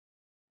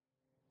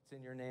It's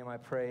in your name I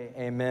pray,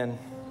 amen.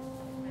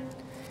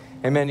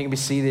 Amen, you can be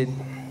seated.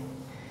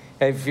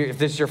 If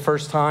this is your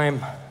first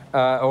time,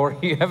 or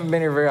you haven't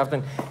been here very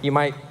often, you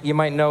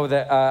might know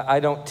that I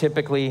don't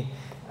typically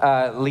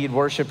lead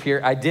worship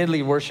here. I did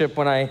lead worship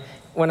when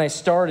I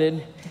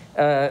started,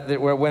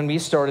 when we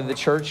started the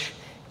church,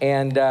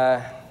 and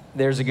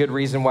there's a good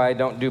reason why I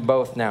don't do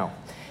both now.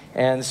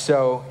 And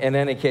so, in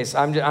any case,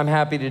 I'm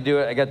happy to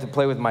do it. I got to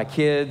play with my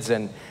kids,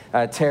 and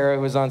Tara,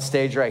 who was on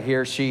stage right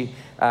here, she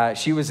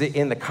was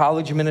in the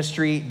college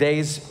ministry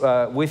days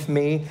with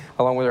me,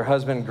 along with her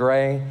husband,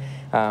 Gray,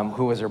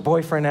 who was her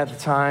boyfriend at the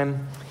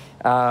time.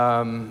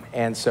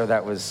 And so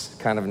that was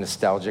kind of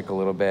nostalgic a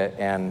little bit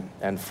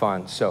and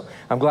fun. So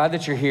I'm glad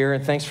that you're here,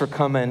 and thanks for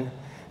coming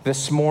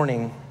this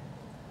morning.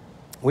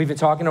 We've been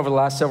talking over the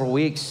last several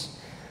weeks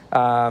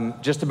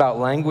just about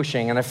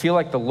languishing, and I feel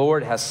like the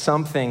Lord has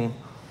something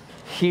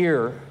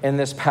here in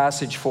this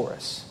passage for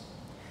us.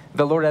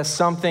 The Lord has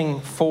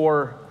something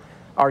for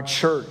our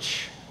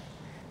church,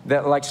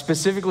 that like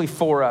specifically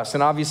for us,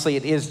 and obviously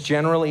it is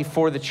generally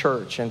for the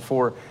church and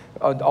for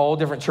all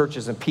different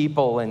churches and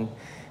people and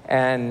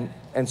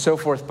so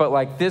forth. But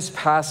like this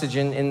passage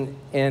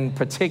in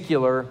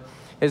particular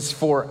is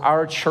for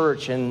our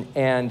church,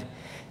 and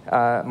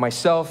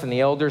myself and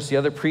the elders, the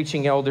other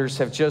preaching elders,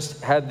 have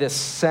just had this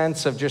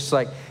sense of just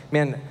like,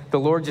 man, the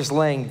Lord just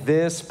laying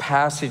this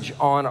passage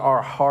on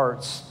our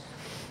hearts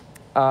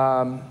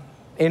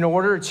in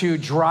order to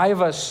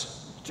drive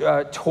us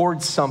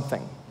towards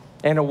something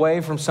and away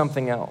from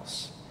something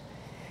else.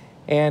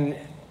 And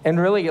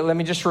really, let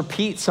me just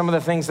repeat some of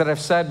the things that I've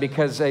said,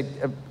 because it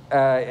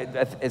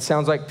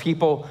sounds like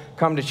people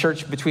come to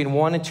church between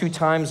 1 and 2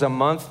 times a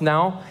month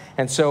now.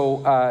 And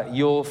so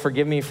you'll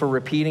forgive me for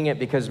repeating it,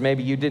 because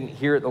maybe you didn't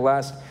hear it the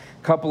last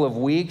couple of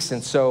weeks.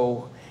 And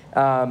so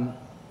I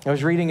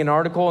was reading an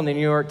article in the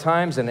New York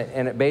Times, and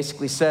it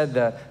basically said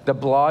the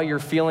blah you're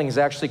feeling is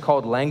actually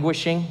called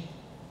languishing.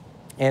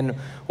 And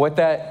what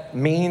that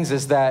means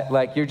is that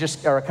like you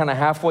just are kind of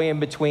halfway in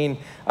between,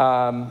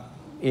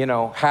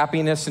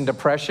 happiness and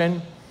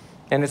depression.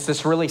 And it's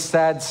this really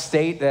sad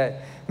state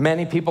that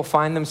many people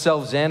find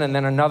themselves in. And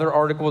then another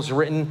article was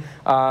written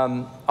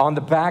on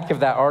the back of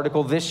that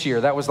article this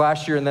year. That was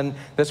last year, and then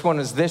this one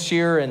is this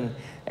year.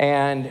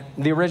 And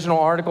the original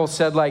article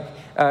said like,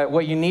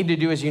 what you need to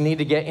do is you need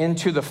to get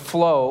into the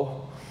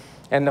flow.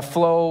 And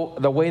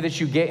the way that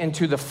you get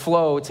into the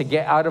flow to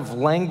get out of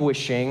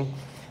languishing,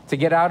 to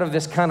get out of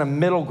this kind of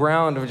middle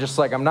ground of just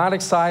like, I'm not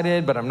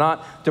excited, but I'm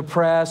not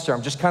depressed, or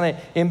I'm just kind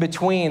of in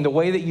between. The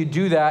way that you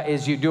do that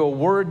is you do a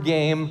word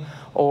game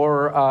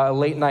or a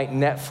late night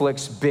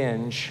Netflix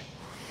binge.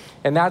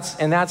 And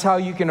that's how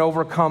you can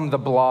overcome the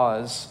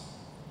blahs.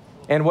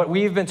 And what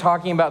we've been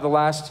talking about the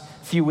last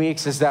few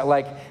weeks is that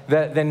like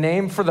the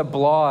name for the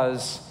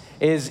blahs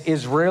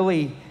is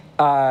really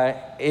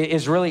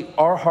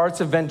our hearts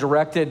have been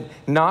directed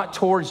not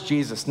towards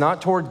Jesus,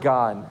 not toward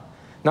God,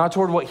 not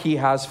toward what he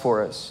has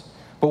for us,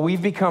 but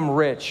we've become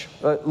rich,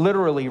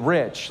 literally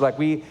rich. Like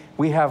we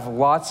have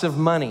lots of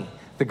money.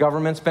 The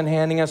government's been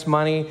handing us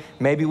money.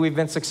 Maybe we've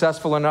been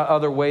successful in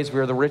other ways. We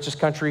are the richest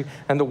country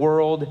in the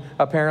world,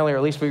 apparently, or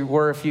at least we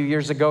were a few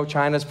years ago.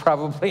 China's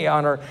probably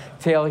on our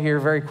tail here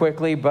very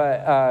quickly,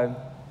 but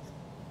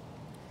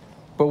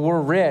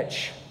we're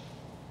rich,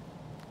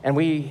 and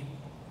we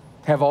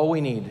have all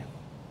we need.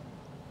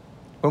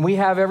 When we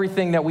have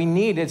everything that we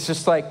need, it's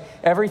just like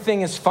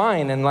everything is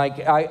fine, and like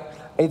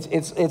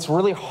it's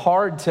really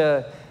hard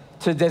to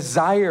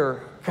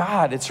desire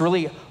God. It's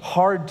really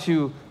hard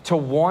to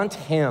want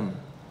him.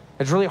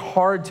 It's really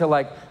hard to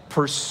like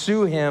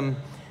pursue him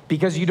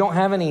because you don't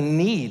have any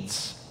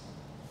needs.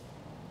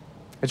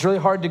 It's really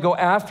hard to go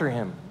after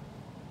him.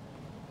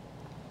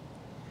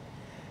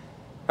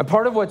 And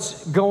part of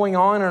what's going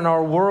on in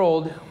our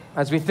world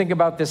as we think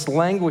about this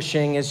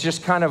languishing is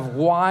just kind of,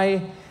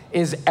 why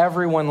is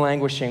everyone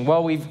languishing?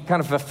 Well, we've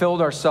kind of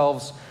fulfilled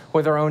ourselves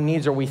with our own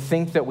needs, or we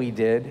think that we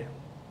did,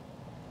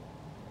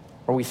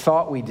 or we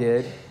thought we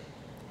did.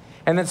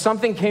 And then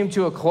something came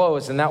to a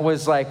close, and that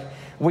was like,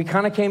 we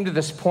kind of came to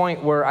this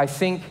point where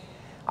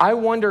I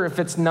wonder if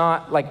it's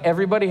not like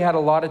everybody had a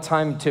lot of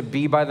time to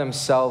be by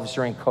themselves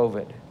during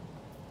COVID.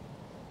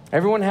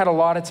 Everyone had a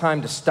lot of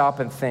time to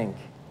stop and think.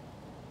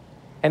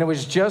 And it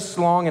was just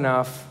long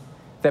enough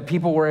that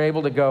people were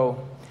able to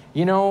go,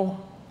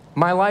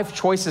 my life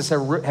choices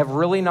have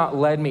really not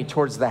led me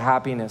towards the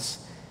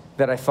happiness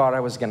that I thought I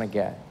was going to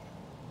get.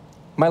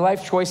 My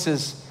life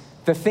choices,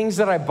 the things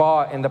that I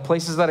bought and the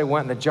places that I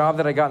went and the job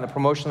that I got and the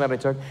promotion that I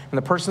took and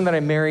the person that I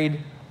married,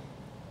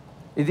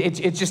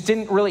 it just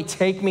didn't really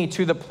take me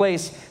to the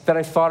place that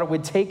I thought it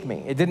would take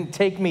me. It didn't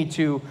take me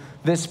to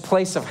this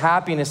place of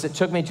happiness. It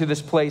took me to this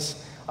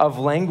place of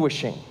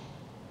languishing.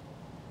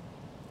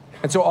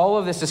 And so all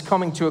of this is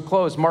coming to a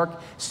close.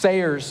 Mark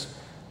Sayers,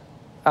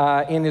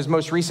 in his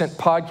most recent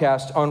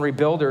podcast on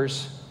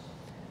Rebuilders,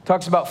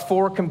 talks about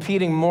 4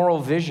 competing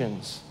moral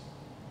visions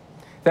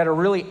that are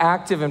really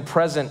active and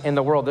present in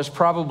the world. There's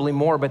probably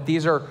more, but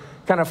these are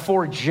kind of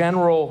 4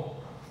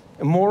 general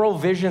moral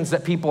visions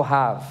that people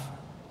have.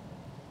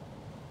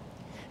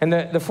 And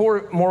the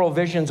four moral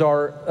visions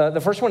are,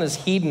 the first one is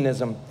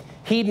hedonism.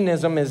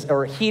 Hedonism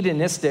or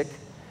hedonistic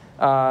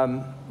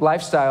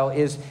lifestyle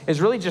is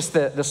really just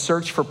the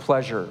search for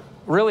pleasure,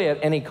 really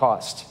at any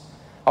cost.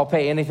 I'll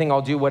pay anything,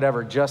 I'll do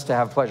whatever just to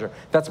have pleasure.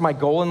 That's my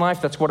goal in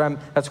life. That's what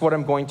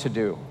I'm going to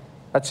do.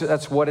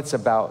 That's what it's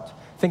about.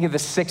 Think of the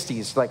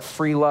 60s, like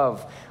free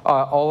love,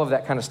 all of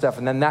that kind of stuff.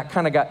 And then that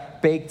kind of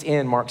got baked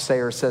in, Mark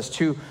Sayers says,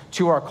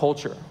 to our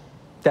culture.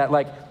 That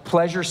like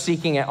pleasure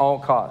seeking at all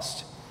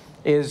costs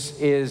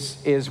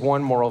is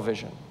one moral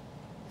vision.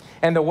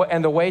 And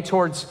the way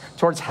towards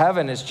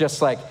heaven is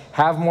just like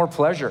have more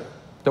pleasure.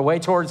 The way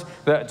towards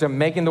to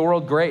making the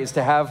world great is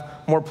to have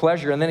more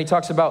pleasure. And then he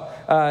talks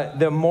about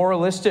the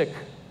moralistic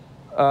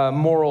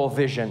moral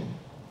vision.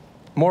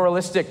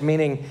 Moralistic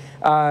meaning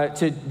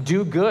to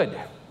do good.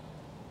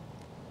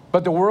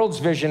 But the world's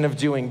vision of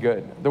doing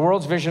good. The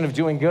world's vision of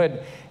doing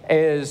good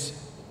is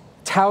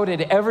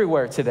touted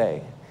everywhere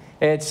today.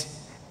 It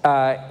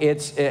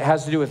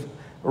has to do with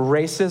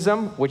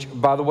racism, which,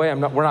 by the way,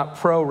 we're not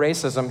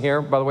pro-racism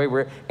here. By the way,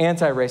 we're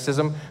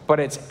anti-racism, but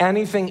it's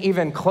anything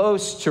even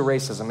close to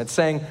racism. It's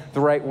saying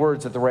the right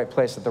words at the right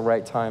place at the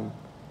right time.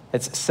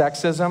 It's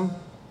sexism.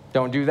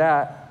 Don't do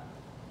that.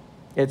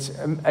 It's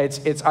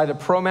either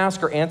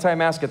pro-mask or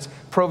anti-mask. It's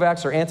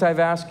pro-vax or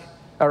anti-vax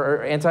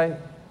or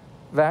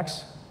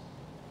anti-vax.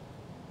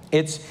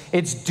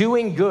 It's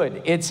doing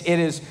good. It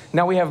is.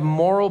 Now we have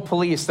moral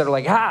police that are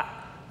like,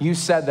 you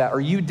said that, or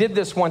you did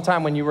this one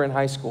time when you were in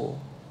high school.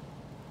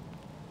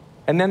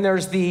 And then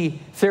there's the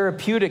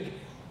therapeutic,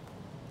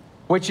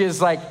 which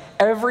is like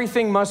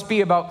everything must be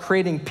about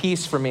creating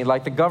peace for me.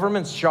 Like the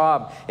government's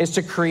job is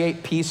to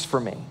create peace for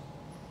me.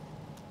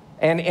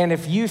 And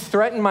if you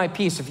threaten my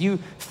peace, if you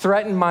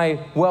threaten my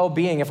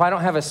well-being, if I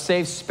don't have a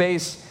safe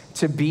space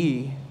to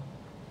be,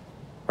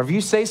 or if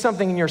you say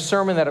something in your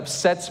sermon that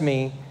upsets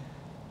me,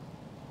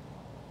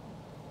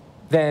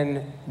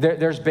 then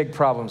there's big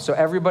problems. So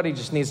everybody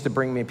just needs to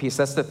bring me peace.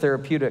 That's the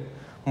therapeutic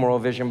moral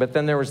vision. But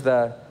then there was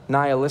the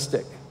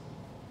nihilistic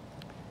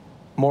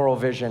moral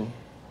vision,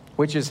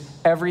 which is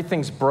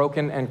everything's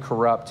broken and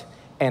corrupt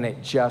and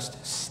it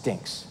just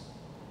stinks.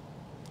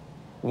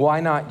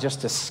 Why not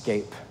just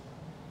escape?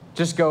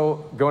 Just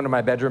go into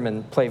my bedroom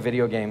and play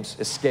video games.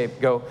 Escape.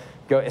 Go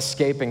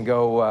escape and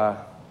go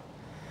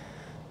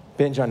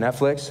binge on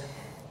Netflix.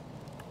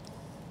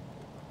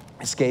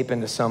 Escape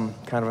into some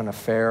kind of an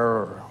affair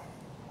or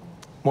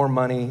more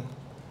money,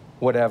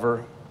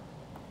 whatever.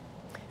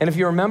 And if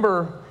you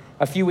remember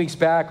a few weeks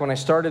back when I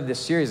started this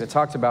series, I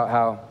talked about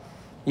how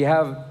you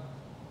have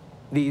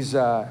these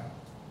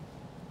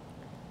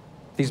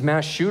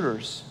mass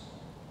shooters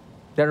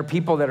that are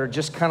people that are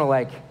just kind of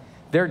like,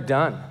 they're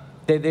done.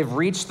 They've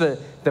reached the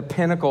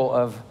pinnacle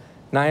of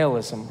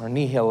nihilism or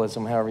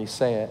nihilism, however you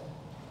say it.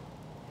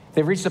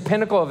 They've reached the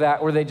pinnacle of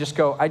that where they just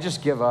go, I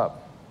just give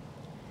up.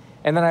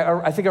 And then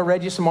I think I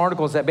read you some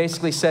articles that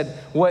basically said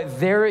what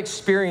they're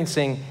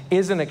experiencing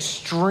is an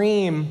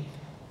extreme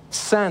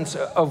sense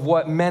of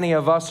what many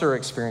of us are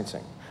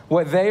experiencing.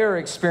 What they are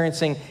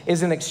experiencing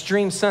is an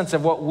extreme sense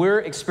of what we're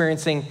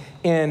experiencing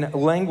in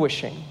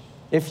languishing.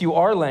 If you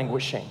are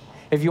languishing,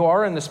 if you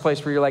are in this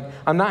place where you're like,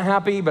 I'm not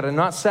happy, but I'm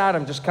not sad,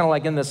 I'm just kind of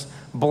like in this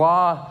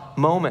blah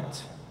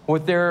moment,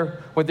 what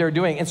they're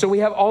doing. And so we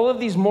have all of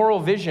these moral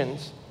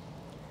visions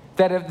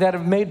that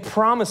have made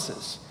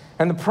promises.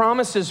 And the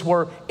promises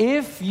were,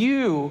 if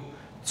you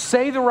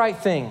say the right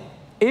thing,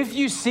 if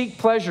you seek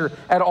pleasure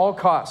at all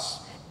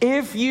costs,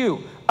 if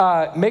you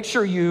make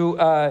sure you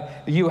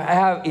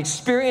have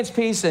experience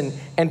peace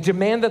and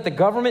demand that the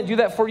government do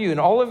that for you and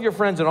all of your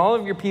friends and all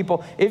of your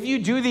people, if you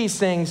do these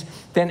things,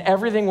 then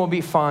everything will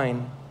be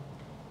fine.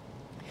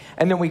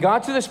 And then we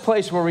got to this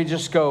place where we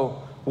just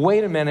go,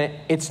 wait a minute,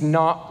 it's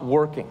not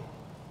working.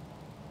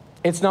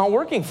 It's not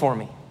working for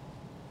me.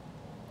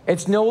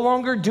 It's no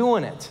longer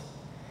doing it.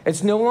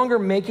 It's no longer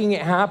making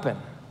it happen.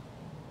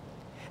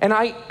 And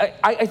I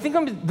think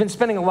I've been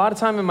spending a lot of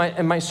time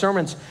in my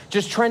sermons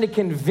just trying to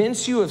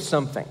convince you of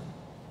something.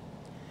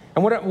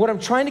 And what I'm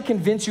trying to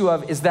convince you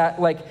of is that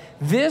like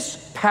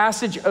this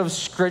passage of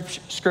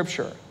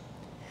scripture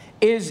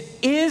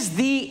is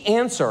the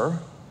answer,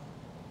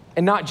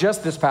 and not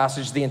just this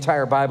passage, the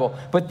entire Bible,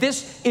 but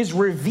this is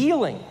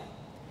revealing.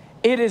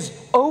 It is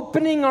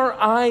opening our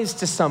eyes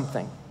to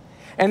something.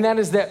 And that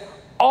is that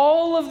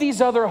all of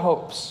these other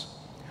hopes,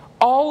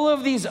 all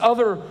of these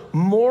other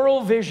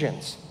moral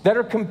visions that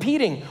are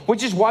competing,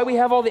 which is why we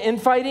have all the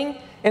infighting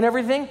and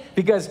everything,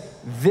 because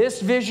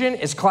this vision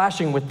is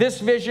clashing with this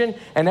vision,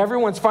 and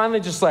everyone's finally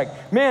just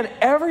like, man,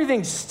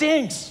 everything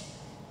stinks.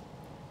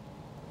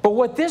 But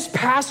what this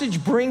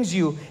passage brings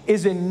you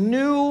is a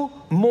new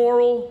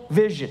moral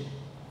vision.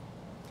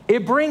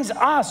 It brings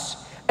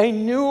us a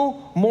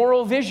new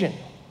moral vision.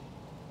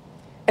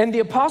 And the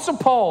Apostle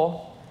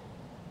Paul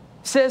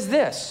says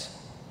this.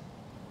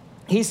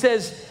 He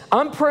says,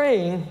 I'm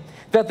praying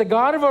that the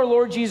God of our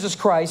Lord Jesus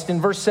Christ,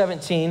 in verse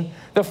 17,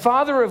 the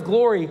Father of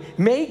glory,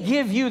 may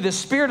give you the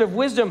spirit of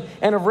wisdom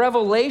and of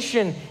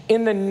revelation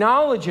in the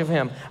knowledge of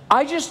him.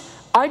 I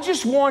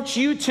just want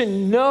you to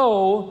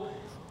know,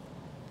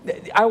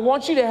 I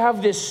want you to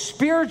have this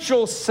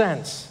spiritual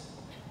sense.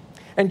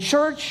 And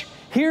church,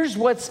 here's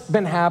what's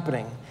been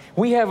happening.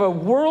 We have a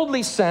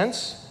worldly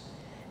sense,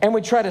 and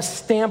we try to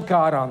stamp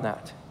God on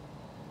that.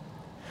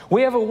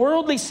 We have a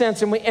worldly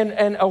sense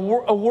and a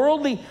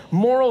worldly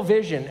moral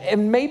vision.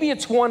 And maybe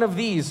it's one of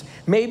these.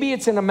 Maybe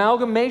it's an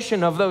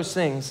amalgamation of those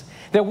things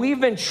that we've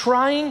been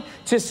trying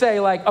to say,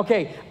 like,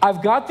 okay,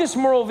 I've got this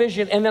moral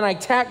vision, and then I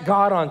tack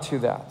God onto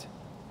that.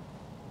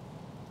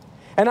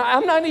 And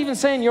I'm not even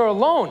saying you're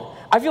alone.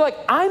 I feel like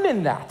I'm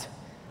in that.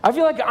 I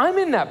feel like I'm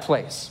in that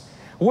place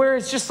where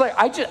it's just like,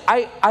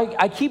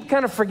 I keep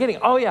kind of forgetting,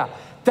 oh yeah,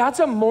 that's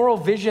a moral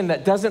vision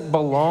that doesn't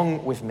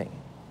belong with me.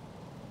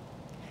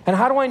 And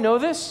how do I know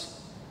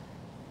this?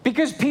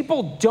 Because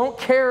people don't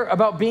care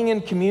about being in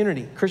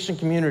community, Christian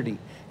community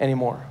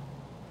anymore.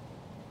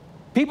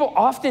 People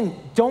often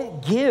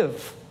don't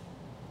give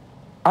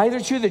either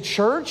to the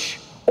church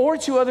or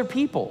to other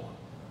people.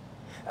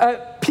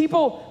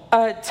 People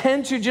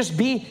tend to just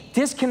be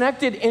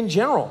disconnected in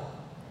general.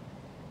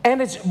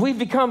 And we've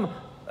become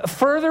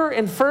further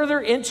and further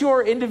into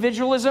our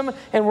individualism,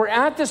 and we're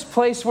at this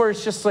place where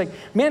it's just like,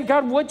 man,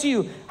 God, what do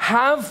you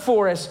have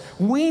for us?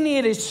 We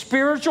need a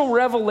spiritual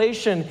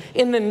revelation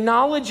in the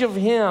knowledge of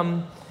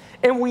Him,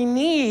 and we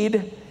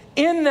need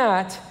in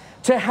that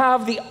to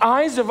have the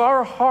eyes of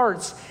our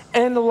hearts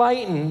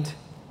enlightened,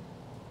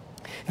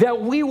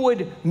 that we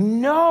would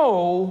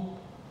know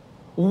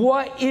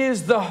what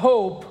is the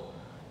hope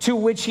to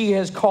which He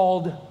has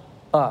called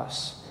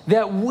us,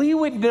 that we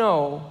would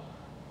know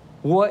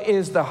what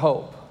is the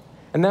hope.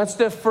 And that's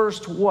the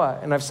first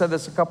what. And I've said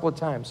this a couple of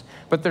times,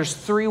 but there's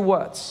 3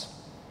 whats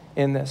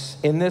in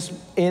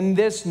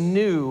this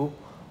new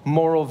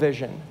moral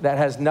vision that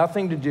has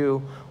nothing to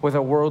do with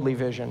a worldly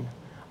vision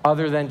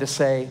other than to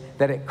say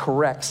that it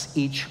corrects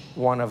each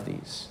one of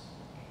these.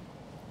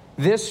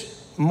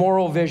 This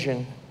moral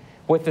vision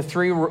with the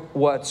 3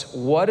 whats,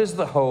 what is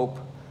the hope?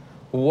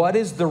 What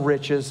is the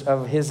riches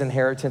of His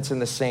inheritance in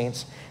the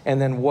saints? And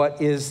then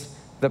what is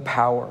the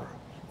power?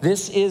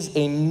 This is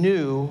a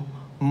new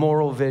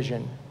moral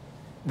vision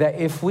that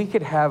if we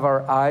could have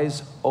our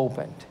eyes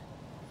opened,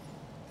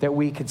 that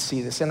we could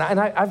see this. And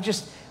I've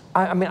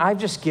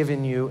just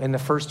given you in the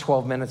first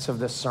 12 minutes of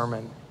this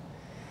sermon,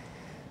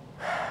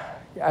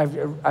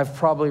 I've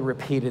probably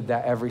repeated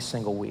that every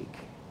single week.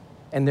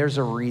 And there's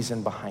a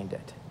reason behind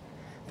it.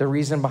 The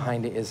reason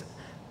behind it is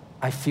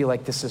I feel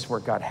like this is where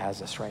God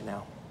has us right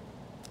now.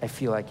 I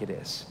feel like it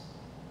is.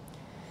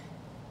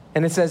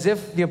 And it's as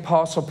if the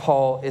Apostle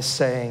Paul is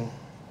saying,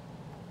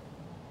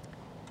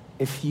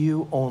 if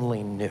you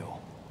only knew.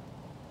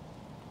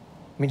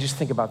 I mean, just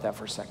think about that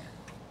for a second.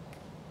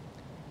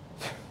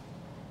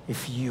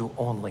 If you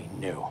only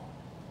knew.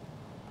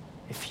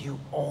 If you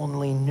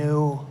only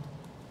knew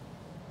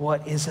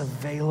what is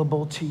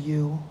available to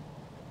you.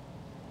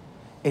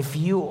 If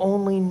you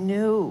only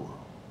knew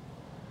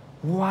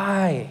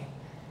why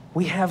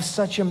we have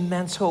such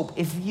immense hope.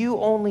 If you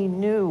only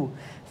knew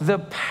the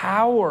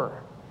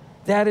power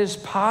that is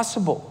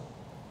possible.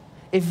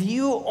 If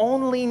you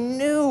only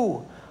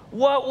knew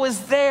what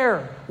was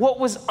there, what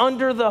was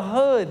under the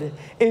hood.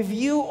 If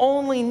you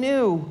only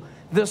knew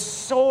the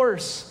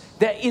source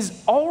that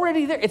is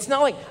already there. It's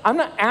not like, I'm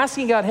not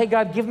asking God, hey,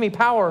 God, give me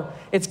power.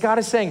 It's God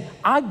is saying,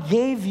 I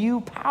gave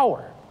you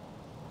power.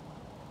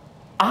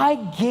 I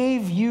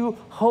gave you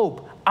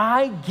hope.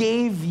 I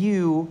gave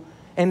you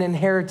an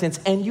inheritance,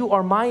 and you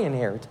are my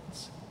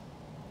inheritance.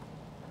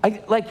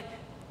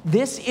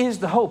 This is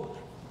the hope.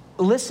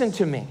 Listen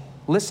to me.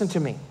 Listen to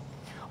me.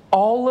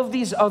 All of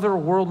these other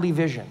worldly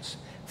visions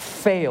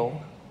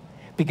fail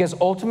because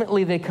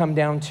ultimately they come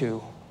down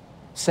to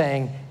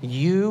saying,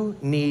 you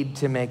need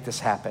to make this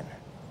happen.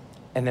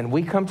 And then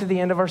we come to the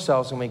end of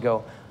ourselves and we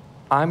go,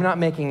 I'm not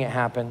making it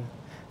happen.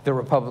 The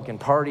Republican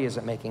Party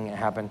isn't making it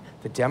happen.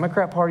 The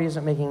Democrat Party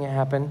isn't making it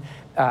happen.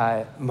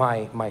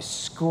 My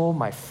school,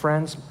 my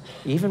friends,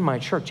 even my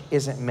church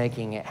isn't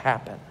making it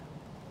happen.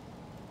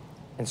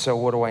 And so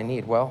what do I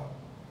need? Well,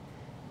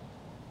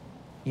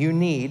 you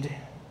need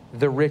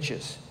the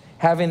riches.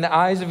 Having the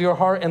eyes of your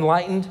heart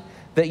enlightened,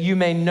 that you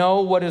may know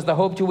what is the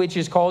hope to which He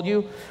has called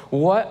you.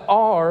 What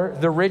are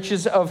the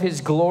riches of His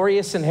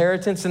glorious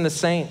inheritance in the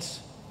saints?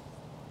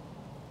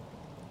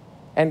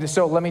 And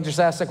so let me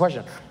just ask the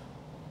question.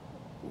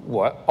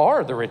 What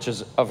are the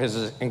riches of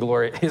His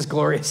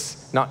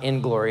glorious, not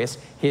inglorious,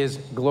 His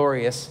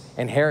glorious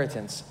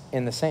inheritance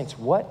in the saints?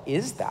 What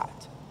is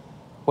that?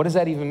 What does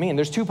that even mean?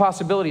 There's 2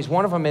 possibilities.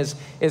 One of them is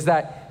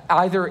that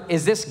either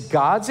is this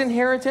God's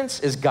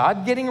inheritance? Is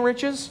God getting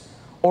riches?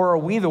 Or are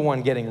we the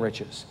one getting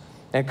riches?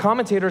 And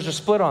commentators are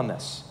split on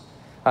this.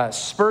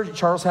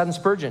 Charles Haddon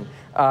Spurgeon,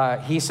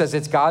 he says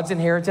it's God's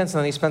inheritance, and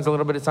then he spends a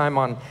little bit of time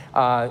on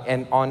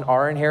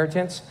our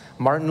inheritance.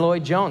 Martin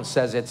Lloyd-Jones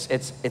says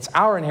it's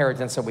our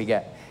inheritance that we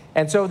get.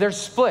 And so they're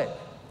split.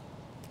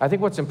 I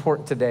think what's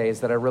important today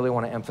is that I really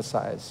want to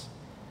emphasize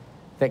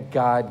that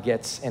God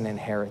gets an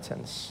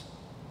inheritance.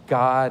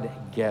 God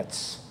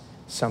gets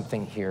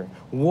something here.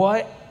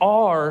 What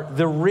are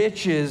the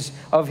riches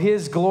of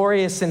His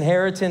glorious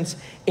inheritance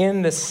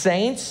in the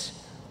saints?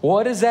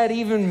 What does that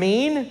even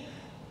mean?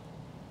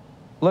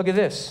 Look at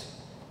this.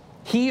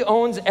 He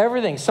owns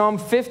everything. Psalm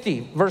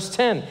 50, verse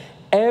 10.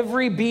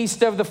 Every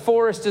beast of the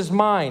forest is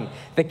mine,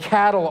 the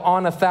cattle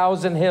on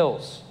 1,000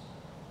 hills.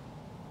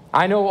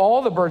 I know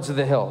all the birds of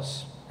the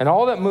hills, and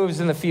all that moves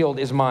in the field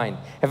is mine.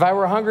 If I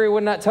were hungry, I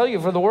would not tell you,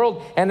 for the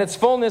world and its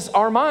fullness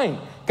are mine.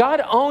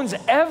 God owns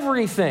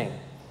everything.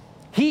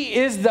 He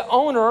is the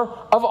owner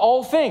of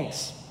all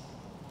things.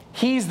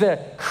 He's the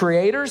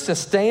creator,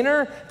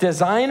 sustainer,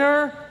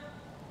 designer.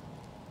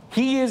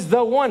 He is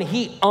the one.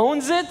 He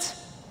owns it.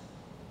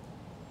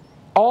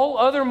 All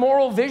other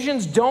moral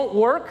visions don't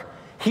work.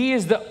 He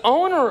is the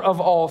owner of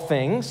all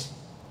things.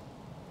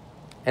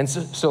 And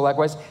so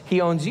likewise,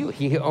 he owns you.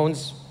 He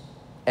owns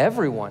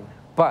everyone.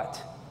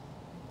 But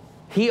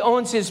he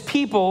owns his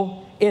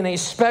people in a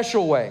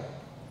special way.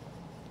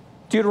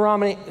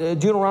 Deuteronomy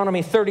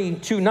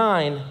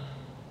 32:9.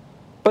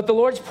 But the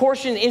Lord's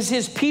portion is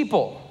his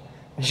people,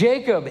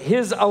 Jacob,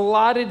 his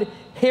allotted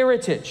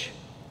heritage.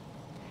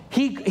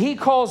 He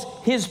calls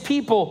his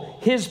people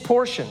his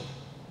portion.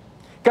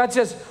 God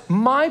says,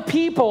 my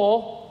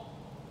people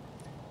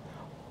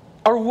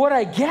are what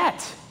I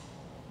get.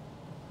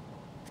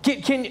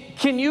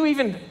 Can you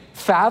even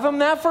fathom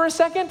that for a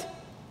second?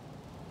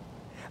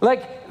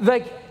 Like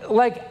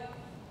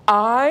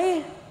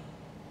I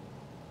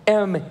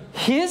am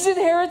his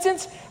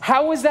inheritance?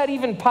 How is that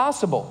even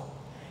possible?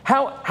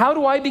 How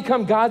do I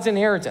become God's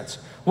inheritance?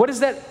 What does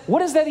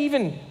that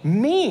even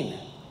mean?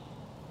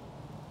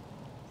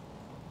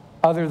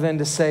 Other than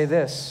to say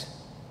this,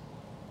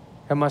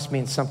 it must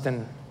mean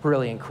something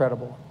really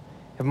incredible.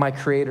 If my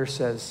Creator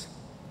says,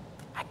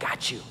 I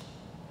got you.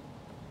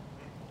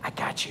 I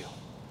got you.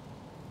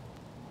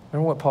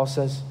 Remember what Paul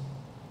says?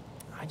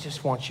 I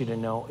just want you to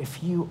know,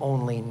 if you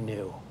only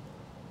knew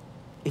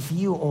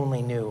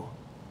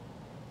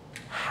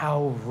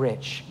how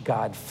rich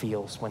God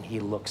feels when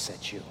he looks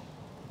at you.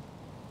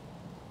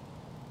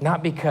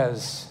 Not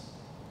because,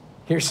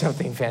 here's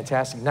something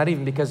fantastic, not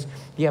even because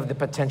you have the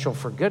potential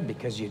for good,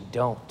 because you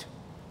don't.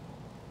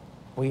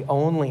 We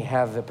only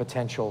have the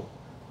potential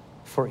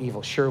for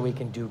evil. Sure, we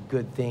can do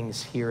good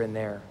things here and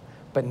there,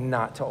 but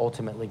not to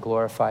ultimately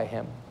glorify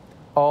him.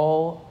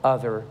 All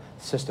other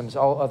systems,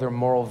 all other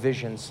moral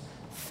visions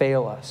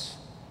fail us.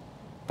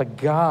 But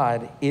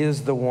God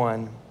is the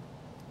one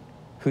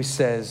who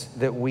says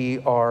that we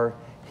are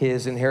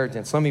his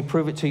inheritance. Let me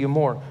prove it to you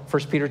more.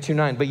 1 Peter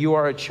 2:9. But you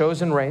are a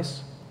chosen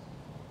race,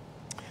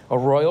 a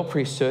royal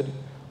priesthood,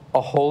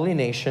 a holy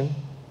nation,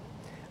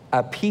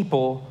 a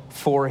people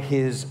for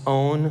his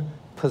own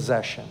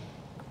possession.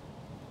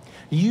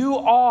 You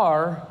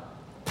are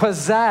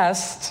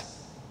possessed.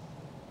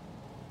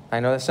 I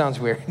know that sounds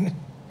weird.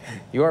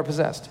 You are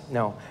possessed.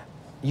 No.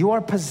 You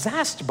are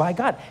possessed by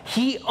God.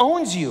 He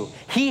owns you.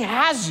 He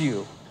has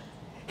you.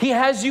 He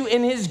has you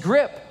in his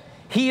grip.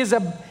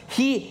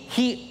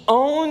 He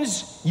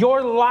owns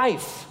your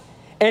life,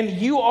 and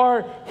you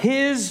are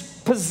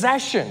his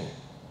possession,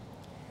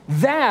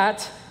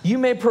 that you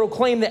may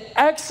proclaim the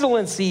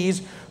excellencies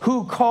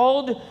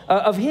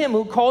of him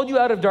who called you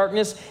out of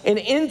darkness and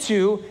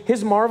into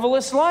his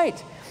marvelous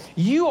light.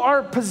 You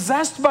are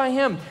possessed by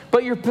him,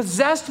 but you're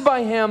possessed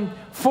by him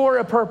for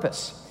a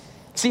purpose.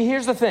 See,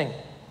 here's the thing.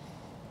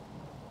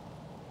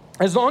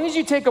 As long as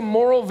you take a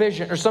moral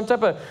vision or some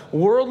type of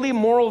worldly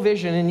moral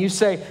vision and you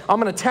say, I'm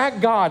going to tack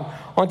God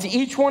onto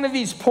each one of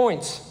these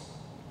points,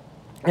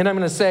 and I'm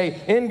going to say,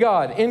 in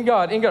God, in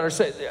God, in God, or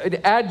say,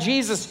 add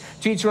Jesus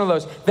to each one of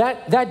those,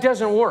 that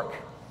doesn't work.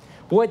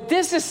 What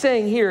this is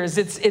saying here is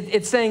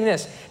it's saying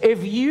this.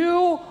 If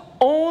you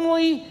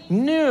only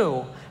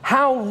knew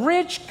how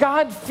rich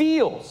God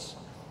feels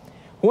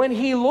when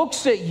he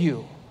looks at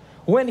you,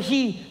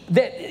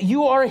 that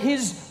you are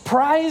his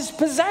prized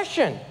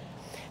possession,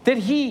 that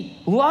he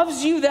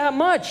loves you that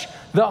much,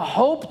 the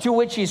hope to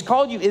which he's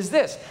called you is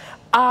this: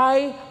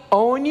 I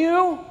own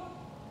you.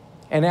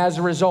 And as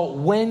a result,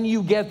 when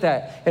you get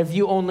that, if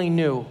you only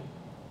knew,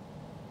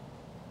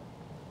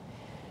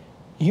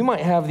 you might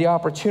have the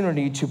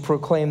opportunity to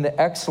proclaim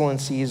the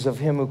excellencies of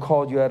him who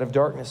called you out of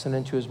darkness and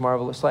into his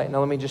marvelous light. Now,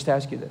 let me just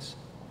ask you this.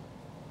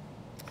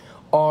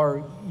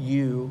 Are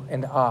you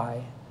and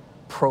I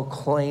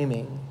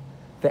proclaiming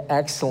the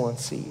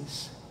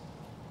excellencies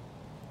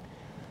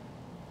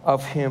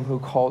of him who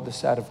called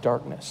us out of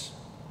darkness?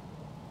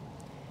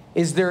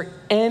 Is there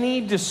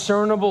any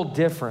discernible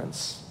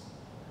difference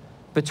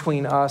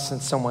between us and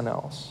someone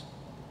else?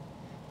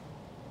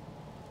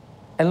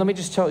 And let me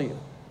just tell you,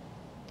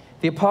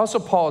 the Apostle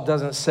Paul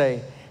doesn't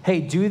say,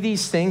 hey, do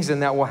these things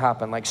and that will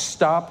happen. Like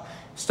stop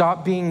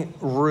being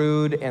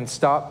rude and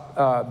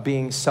stop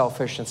being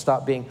selfish and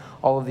stop being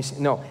all of these.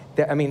 No,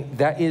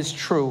 that is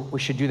true.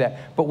 We should do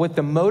that. But what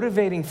the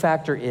motivating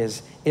factor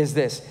is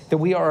this, that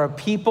we are a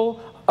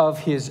people of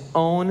his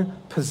own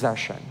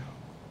possession.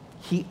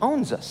 He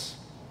owns us.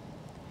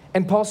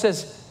 And Paul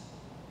says,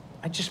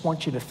 I just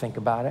want you to think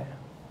about it.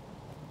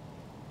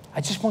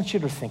 I just want you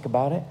to think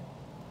about it.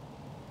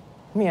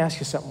 Let me ask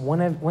you something.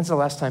 When's the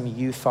last time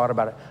you thought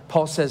about it?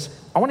 Paul says,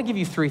 I want to give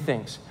you three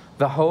things: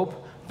 the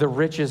hope, the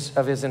riches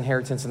of his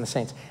inheritance in the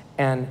saints,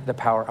 and the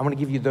power. I'm going to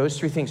give you those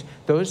three things.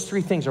 Those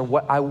three things are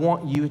what I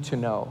want you to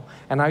know.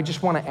 And I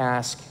just want to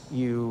ask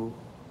you,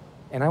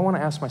 and I want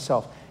to ask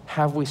myself,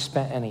 have we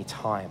spent any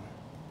time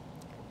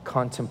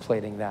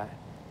contemplating that?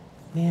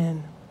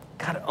 Man,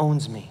 God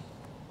owns me.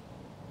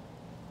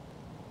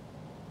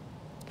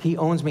 He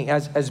owns me.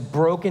 As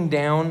broken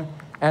down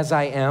as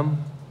I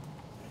am,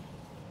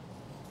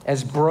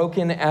 as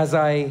broken as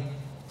I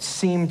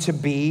seem to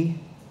be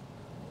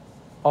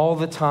all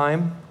the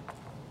time,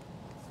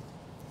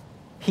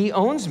 he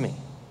owns me.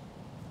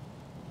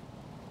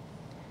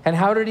 And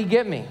how did he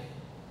get me?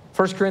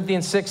 1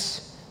 Corinthians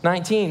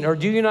 6:19, or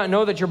do you not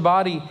know that your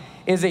body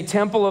is a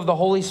temple of the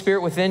Holy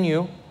Spirit within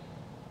you,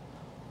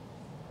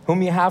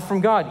 whom you have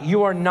from God?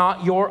 You are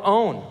not your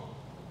own.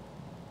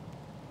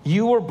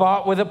 You were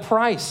bought with a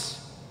price.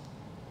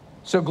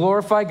 So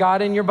glorify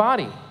God in your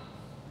body.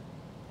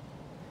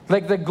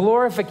 Like the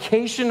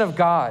glorification of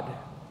God,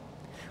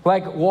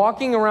 like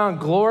walking around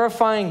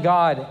glorifying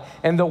God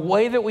and the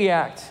way that we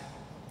act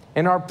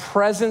in our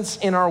presence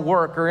in our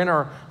work or in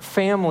our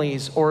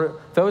families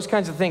or those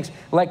kinds of things,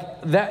 like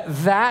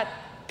that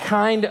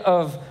kind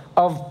of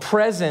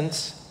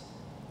presence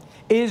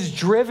is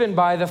driven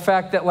by the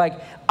fact that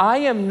like I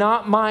am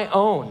not my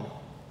own.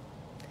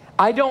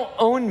 I don't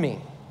own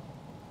me.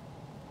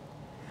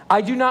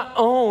 I do not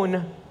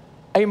own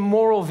a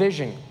moral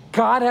vision.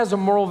 God has a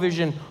moral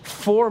vision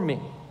for me.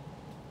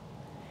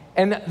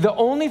 And the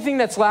only thing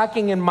that's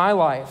lacking in my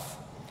life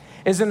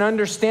is an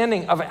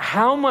understanding of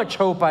how much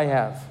hope I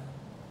have,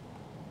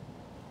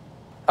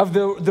 of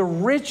the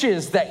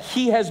riches that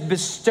he has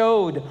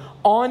bestowed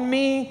on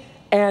me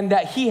and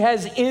that he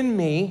has in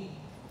me,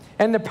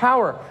 and the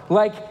power.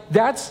 Like,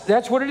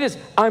 that's what it is.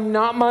 I'm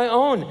not my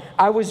own.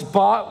 I was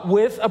bought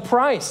with a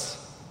price.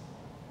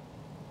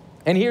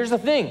 And here's the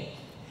thing.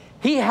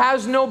 He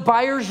has no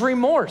buyer's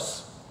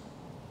remorse.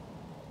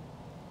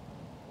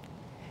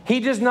 He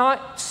does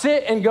not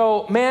sit and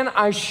go, man,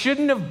 I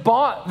shouldn't have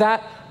bought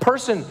that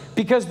person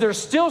because they're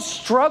still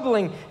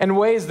struggling in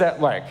ways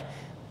that like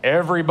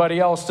everybody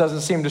else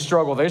doesn't seem to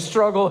struggle. They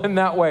struggle in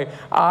that way.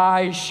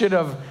 I should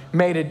have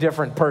made a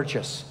different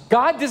purchase.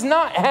 God does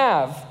not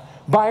have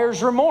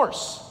buyer's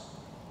remorse.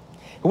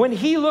 When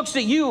he looks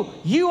at you,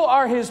 you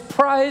are his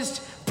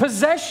prized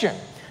possession.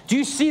 Do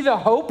you see the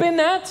hope in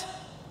that?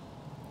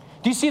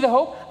 Do you see the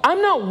hope?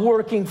 I'm not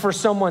working for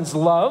someone's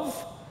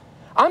love.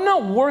 I'm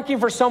not working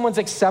for someone's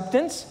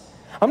acceptance.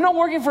 I'm not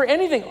working for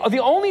anything.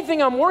 The only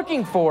thing I'm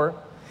working for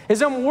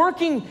is I'm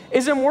working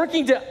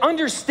to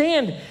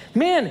understand,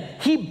 man,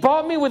 he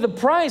bought me with a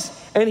price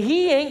and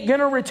he ain't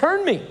gonna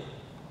return me.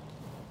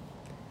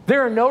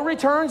 There are no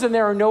returns and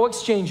there are no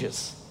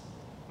exchanges.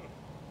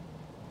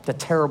 It's a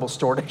terrible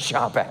store to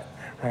shop at,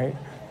 right?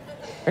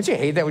 Don't you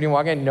hate that when you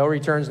walk in, no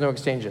returns, no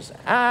exchanges?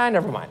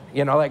 Never mind.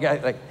 You know, like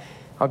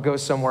I'll go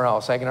somewhere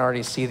else. I can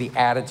already see the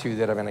attitude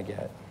that I'm gonna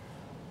get.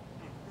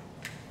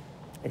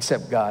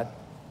 Except God.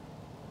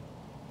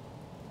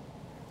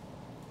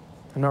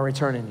 I'm not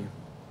returning you.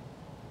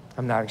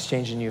 I'm not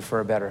exchanging you for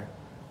a better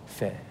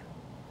fit.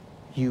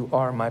 You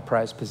are my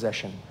prized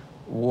possession.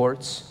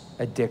 Warts,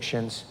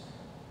 addictions,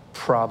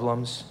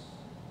 problems,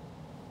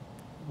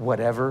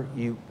 whatever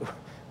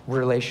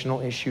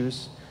relational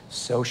issues,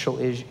 social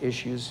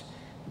issues,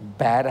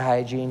 bad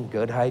hygiene,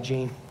 good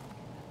hygiene,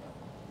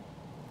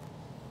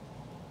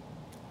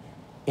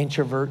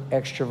 introvert,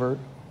 extrovert.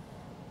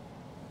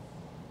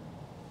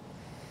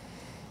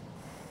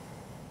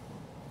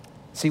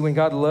 See, when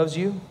God loves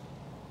you,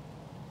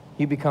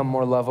 you become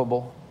more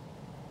lovable.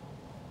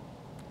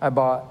 I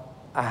bought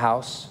a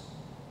house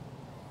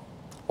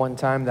one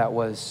time that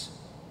was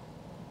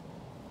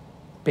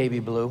baby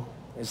blue.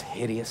 It was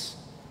hideous.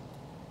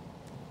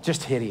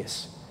 Just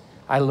hideous.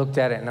 I looked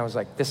at it and I was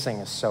like, this thing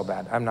is so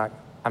bad. I'm not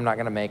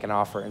gonna make an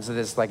offer. And so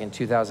this is like in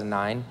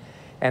 2009.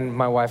 And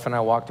my wife and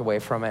I walked away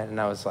from it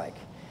and I was like,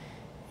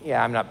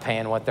 yeah, I'm not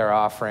paying what they're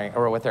offering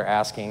or what they're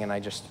asking.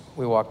 And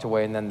we walked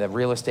away. And then the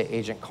real estate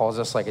agent calls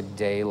us like a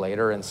day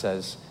later and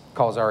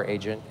calls our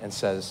agent and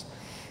says,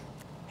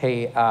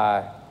 hey,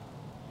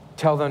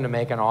 tell them to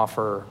make an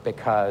offer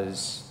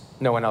because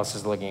no one else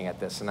is looking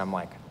at this. And I'm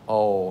like,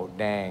 oh,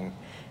 dang,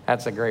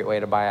 that's a great way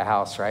to buy a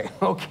house, right?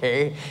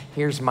 Okay,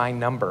 here's my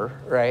number,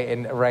 right?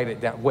 And write it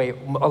down,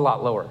 a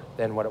lot lower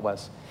than what it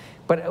was.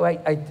 But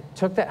I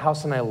took that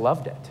house and I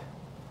loved it.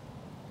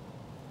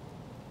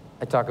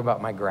 I talk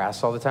about my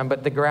grass all the time,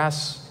 but the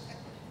grass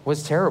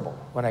was terrible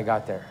when I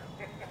got there.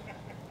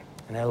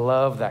 And I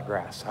love that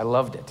grass. I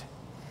loved it.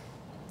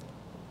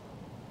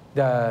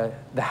 The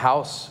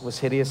house was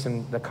hideous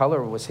and the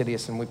color was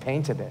hideous and we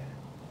painted it.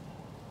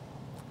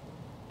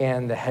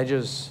 And the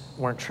hedges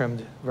weren't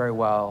trimmed very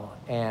well.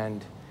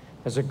 And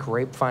there's a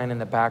grapevine in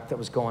the back that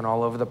was going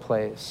all over the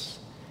place.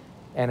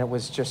 And it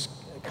was just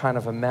kind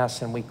of a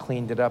mess and we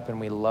cleaned it up and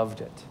we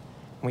loved it.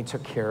 And we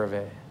took care of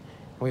it.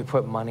 And we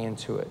put money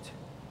into it.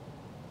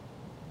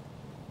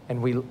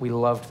 And we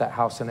loved that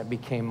house and it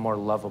became more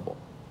lovable.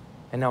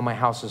 And now my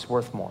house is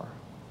worth more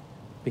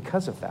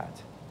because of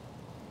that.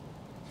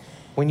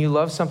 When you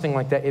love something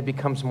like that, it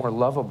becomes more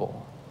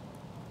lovable.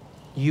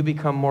 You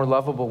become more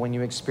lovable when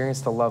you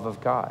experience the love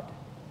of God,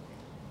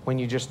 when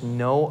you just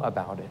know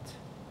about it.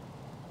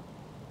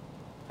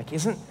 Like,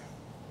 isn't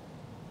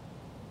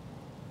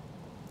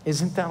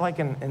that like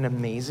an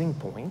amazing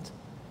point?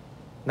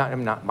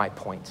 Not my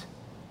point.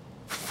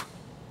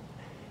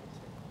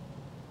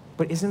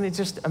 But isn't it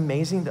just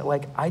amazing that,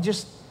 like, I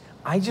just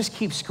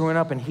keep screwing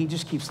up and he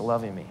just keeps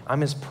loving me.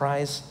 I'm his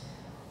prized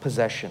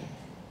possession.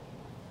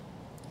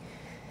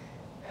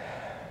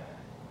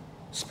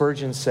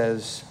 Spurgeon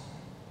says,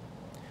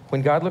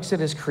 when God looks at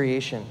his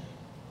creation,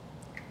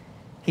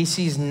 he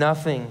sees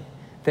nothing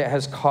that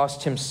has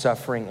cost him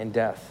suffering and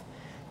death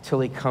till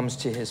he comes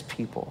to his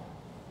people.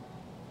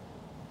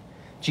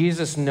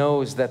 Jesus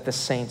knows that the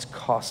saints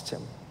cost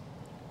him.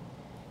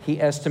 He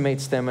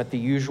estimates them at the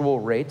usual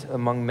rate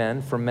among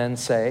men, for men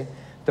say,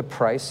 the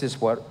price is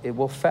what it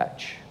will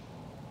fetch.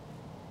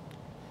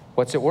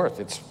 What's it worth?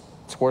 It's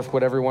worth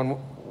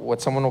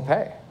what someone will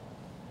pay.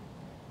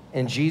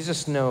 And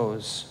Jesus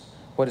knows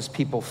what his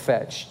people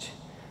fetched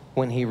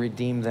when he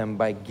redeemed them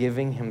by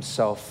giving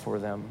himself for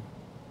them.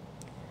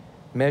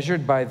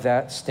 Measured by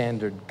that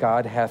standard,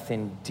 God hath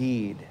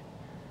indeed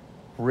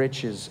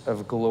riches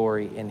of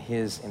glory in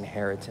his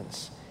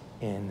inheritance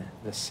in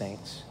the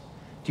saints.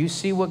 Do you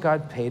see what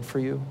God paid for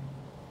you?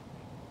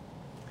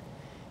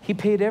 He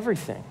paid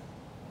everything.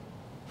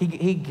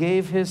 He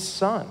gave his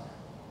son.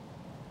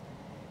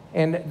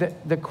 And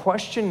the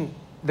question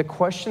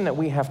that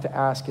we have to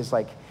ask is,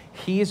 like,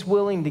 he is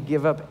willing to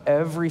give up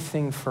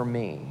everything for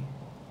me.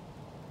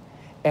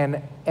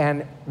 And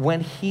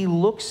when he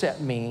looks at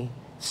me,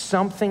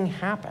 something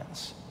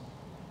happens.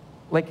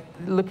 Like,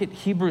 look at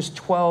Hebrews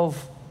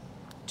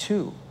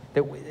 12:2.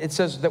 It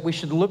says that we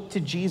should look to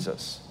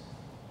Jesus,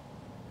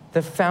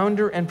 the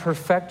founder and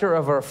perfecter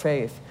of our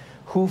faith,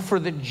 who for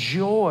the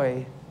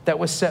joy that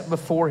was set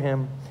before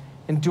him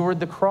endured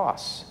the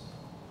cross.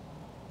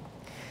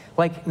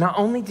 Like, not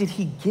only did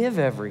he give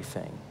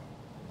everything,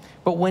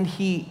 but when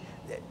he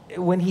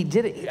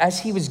did it, as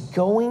he was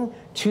going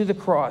to the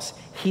cross,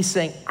 he's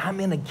saying, I'm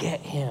gonna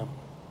get him.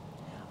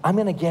 I'm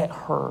gonna get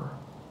her.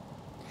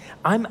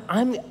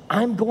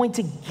 I'm going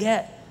to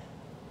get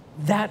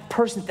that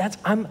person.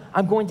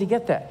 I'm going to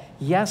get that.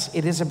 Yes,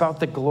 it is about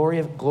the glory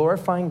of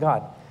glorifying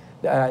God,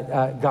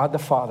 God the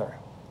Father,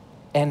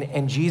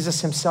 and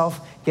Jesus himself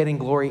getting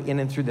glory in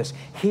and through this.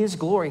 His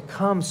glory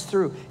comes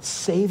through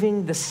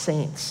saving the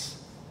saints,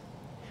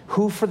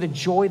 who for the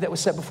joy that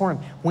was set before him.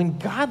 When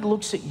God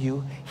looks at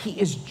you, he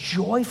is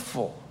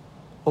joyful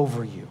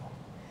over you.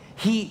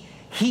 He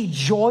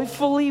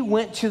joyfully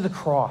went to the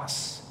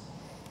cross,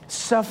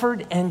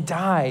 suffered and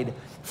died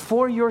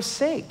for your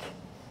sake.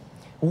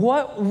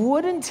 What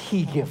wouldn't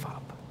he give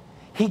up?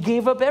 He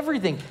gave up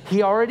everything.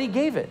 He already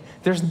gave it.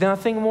 There's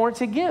nothing more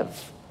to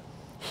give.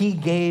 He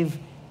gave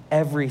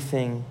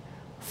everything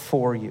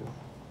for you.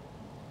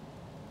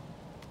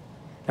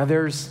 Now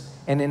there's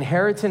an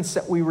inheritance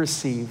that we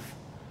receive,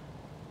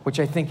 which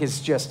I think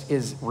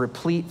is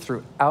replete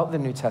throughout the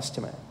New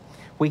Testament.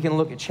 We can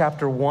look at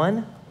chapter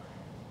 1,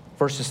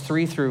 verses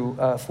 3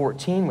 through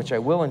 14, which I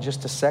will in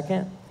just a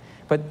second.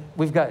 But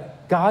we've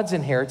got God's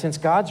inheritance,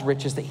 God's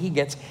riches that he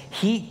gets.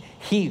 He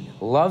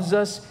loves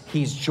us.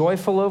 He's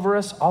joyful over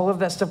us, all of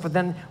that stuff. But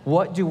then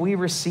what do we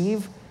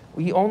receive?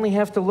 We only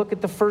have to look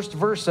at the first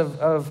verse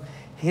of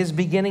his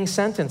beginning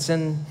sentence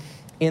in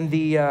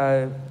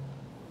the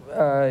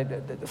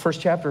first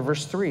chapter,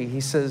 verse 3.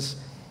 He says,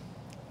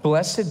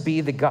 blessed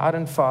be the God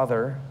and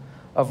Father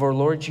of our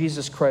Lord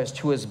Jesus Christ,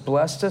 who has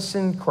blessed us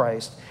in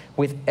Christ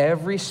with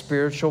every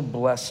spiritual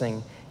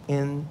blessing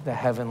in the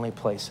heavenly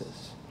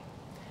places.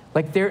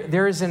 Like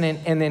there is an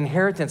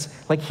inheritance.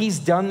 Like he's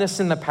done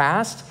this in the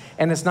past,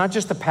 and it's not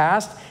just the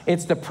past,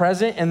 it's the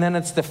present, and then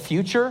it's the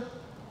future.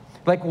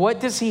 Like, what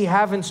does he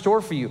have in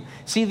store for you?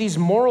 See, these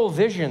moral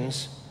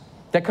visions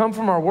that come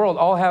from our world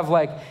all have,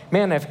 like,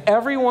 man, if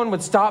everyone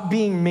would stop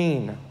being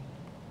mean,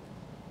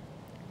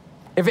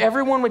 if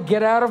everyone would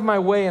get out of my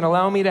way and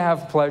allow me to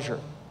have pleasure,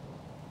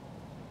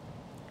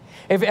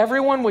 if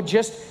everyone would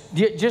just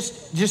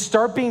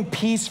start being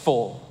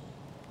peaceful,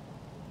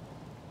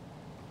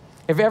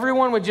 if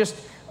everyone would just,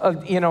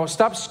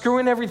 stop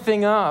screwing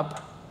everything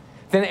up,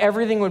 then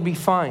everything would be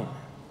fine.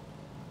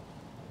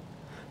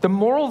 The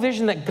moral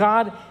vision that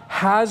God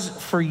has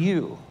for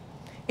you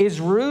is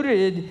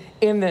rooted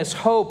in this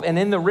hope and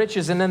in the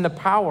riches and in the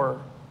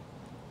power.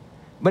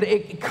 But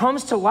it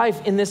comes to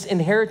life in this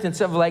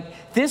inheritance of, like,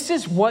 this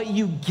is what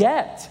you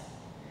get.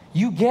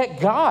 You get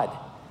God.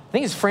 I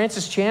think it's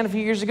Francis Chan a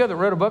few years ago that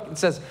wrote a book and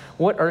says,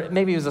 or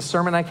maybe it was a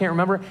sermon, I can't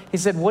remember. He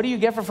said, what do you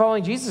get for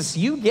following Jesus?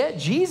 You get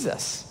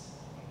Jesus.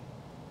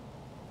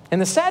 And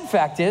the sad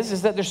fact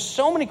is that there's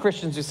so many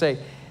Christians who say,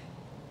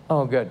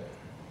 oh, good,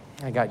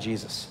 I got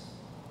Jesus.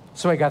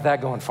 So I got that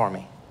going for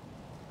me.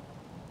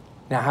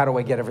 Now, how do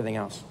I get everything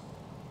else?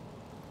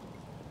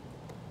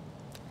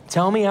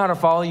 Tell me how to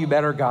follow you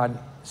better, God,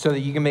 so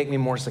that you can make me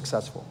more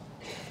successful.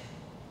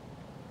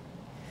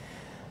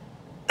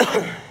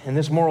 And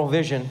this moral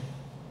vision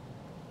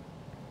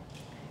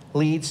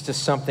leads to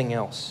something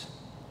else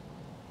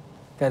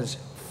that is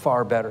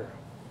far better,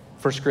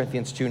 1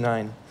 Corinthians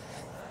 2:9.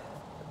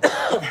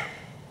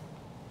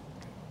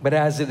 But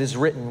as it is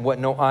written, what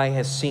no eye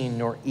has seen,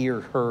 nor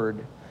ear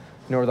heard,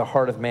 nor the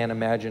heart of man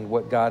imagined,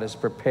 what God has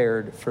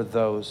prepared for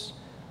those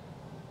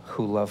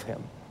who love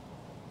him.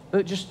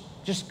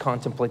 Just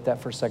contemplate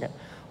that for a second.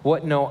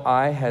 What no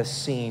eye has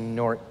seen,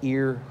 nor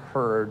ear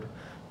heard,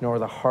 nor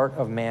the heart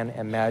of man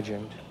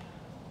imagined,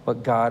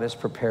 what God has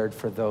prepared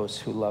for those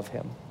who love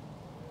him.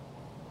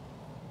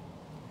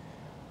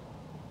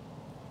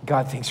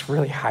 God thinks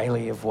really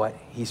highly of what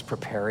he's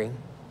preparing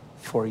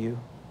for you.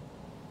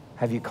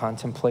 Have you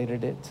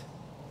contemplated it?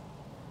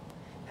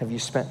 Have you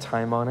spent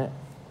time on it?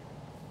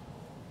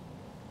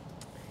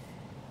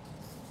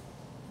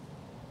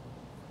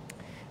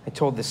 I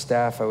told the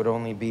staff I would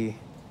only be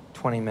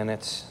 20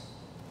 minutes.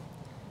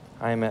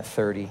 I am at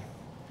 30.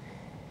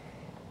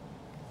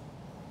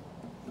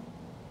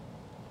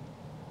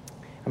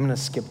 I'm going to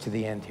skip to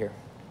the end here.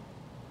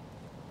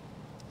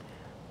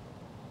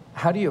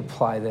 How do you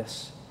apply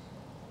this?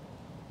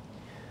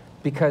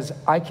 Because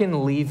I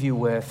can leave you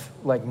with,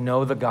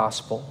 know the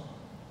gospel.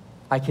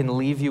 I can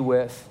leave you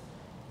with,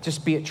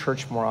 just be at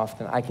church more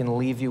often. I can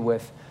leave you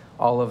with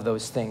all of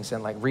those things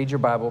and read your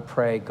Bible,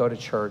 pray, go to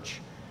church,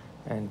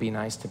 and be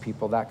nice to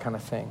people, that kind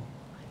of thing.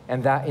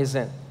 And that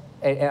isn't,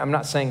 I'm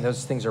not saying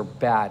those things are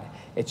bad.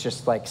 It's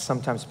just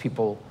sometimes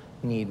people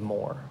need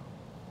more.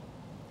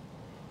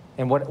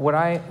 And what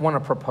I want to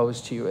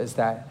propose to you is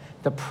that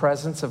the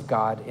presence of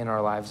God in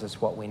our lives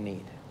is what we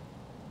need.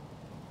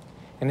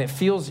 And it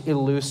feels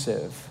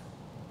elusive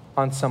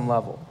on some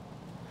level,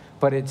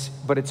 but it's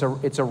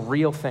a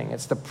real thing.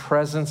 It's the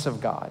presence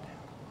of God.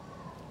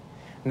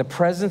 And the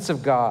presence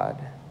of God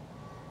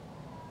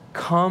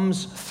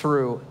comes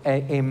through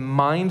a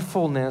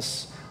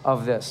mindfulness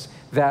of this,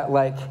 that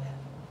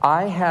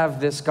I have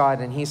this God,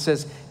 and he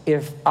says,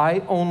 if I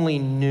only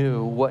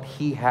knew what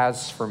he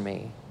has for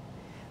me,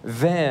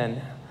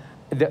 then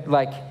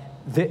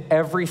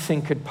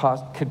everything could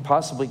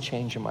possibly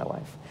change in my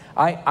life.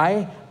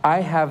 I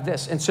have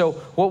this. And so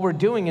what we're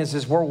doing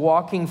is we're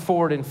walking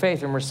forward in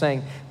faith, and we're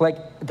saying,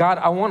 God,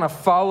 I want to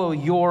follow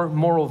your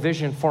moral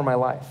vision for my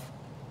life.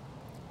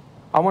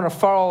 I want to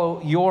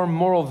follow your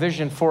moral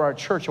vision for our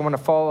church. I want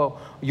to follow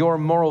your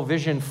moral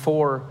vision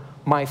for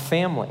my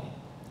family.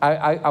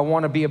 I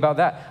want to be about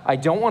that. I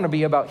don't want to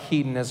be about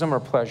hedonism or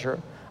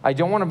pleasure. I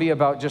don't want to be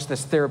about just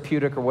this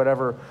therapeutic or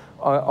whatever,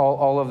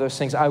 all of those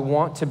things. I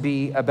want to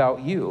be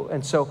about you.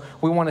 And so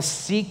we want to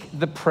seek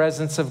the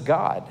presence of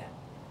God.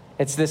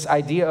 It's this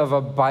idea of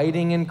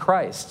abiding in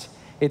Christ.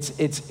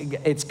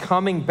 It's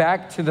coming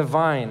back to the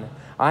vine.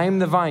 I am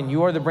the vine,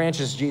 you are the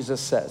branches, Jesus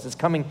says. It's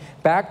coming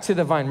back to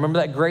the vine. Remember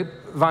that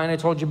grapevine I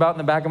told you about in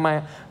the back of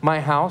my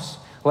house?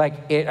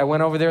 I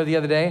went over there the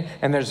other day,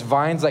 and there's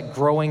vines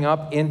growing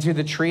up into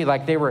the tree,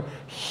 they were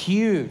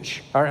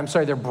huge. Or I'm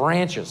sorry, they're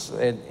branches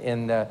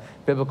in the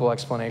biblical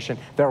explanation.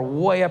 They're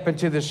way up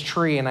into this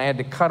tree, and I had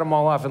to cut them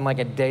all off, and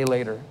a day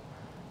later,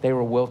 they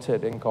were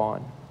wilted and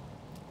gone.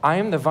 I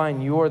am the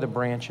vine, you are the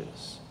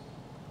branches.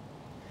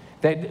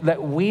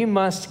 That we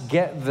must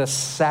get the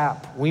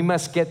sap, we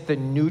must get the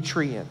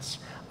nutrients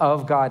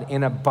of God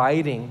in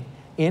abiding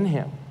in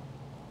him.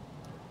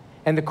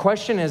 And the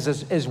question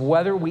is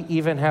whether we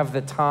even have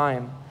the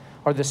time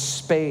or the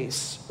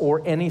space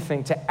or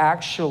anything to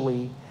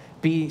actually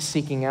be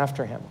seeking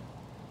after him.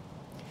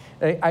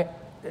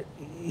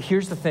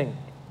 Here's the thing.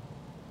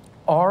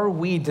 Are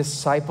we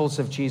disciples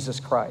of Jesus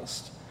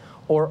Christ?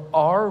 Or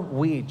are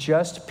we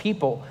just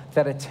people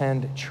that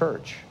attend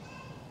church?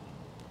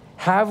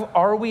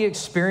 Are we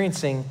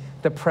experiencing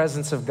the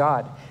presence of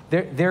God?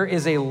 There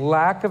is a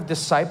lack of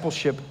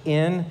discipleship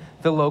in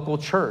the local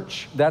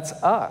church. That's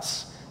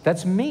us.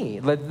 That's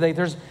me.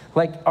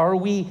 Are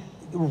we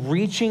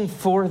reaching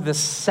for the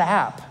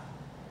sap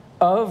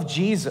of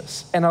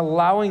Jesus and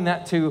allowing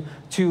that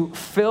to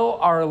fill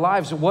our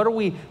lives? What are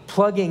we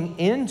plugging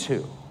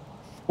into?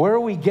 Where are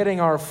we getting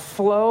our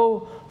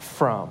flow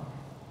from?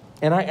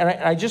 And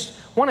I just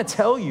want to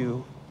tell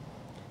you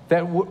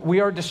that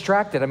we are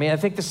distracted. I mean, I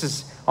think this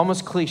is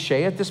almost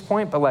cliche at this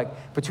point,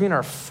 but between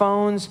our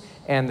phones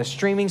and the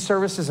streaming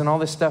services and all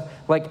this stuff,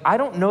 I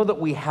don't know that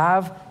we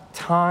have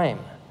time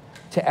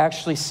to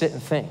actually sit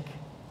and think.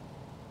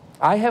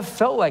 I have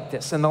felt like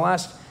this in the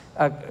last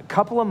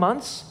couple of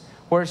months,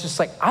 where it's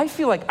just I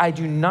feel like I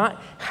do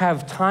not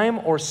have time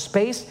or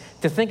space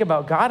to think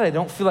about God. I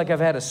don't feel like I've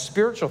had a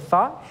spiritual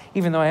thought,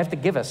 even though I have to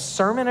give a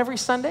sermon every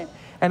Sunday.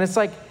 And it's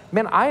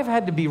man, I've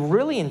had to be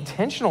really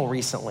intentional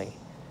recently.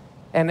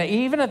 And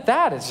even at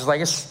that, it's just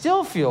I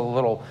still feel a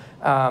little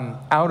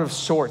out of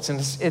sorts. And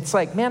it's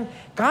man,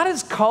 God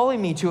is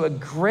calling me to a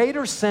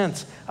greater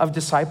sense of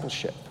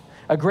discipleship,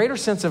 a greater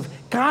sense of,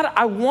 God,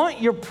 I want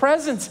your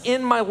presence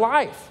in my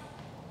life.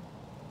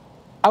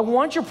 I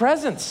want your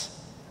presence.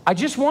 I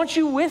just want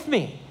you with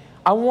me.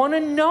 I want to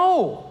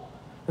know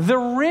the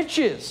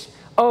riches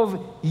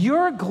of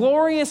your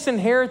glorious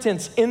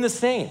inheritance in the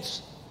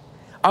saints.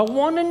 I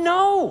want to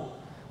know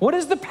what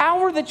is the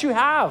power that you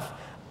have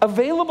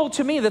available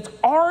to me that's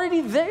already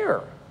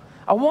there.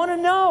 I want to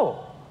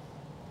know.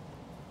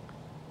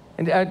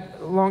 And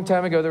a long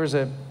time ago, there was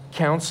a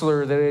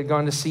counselor that I had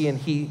gone to see, and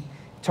he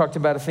talked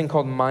about a thing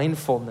called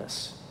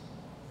mindfulness.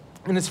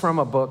 And it's from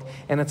a book,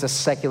 and it's a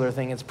secular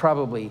thing. It's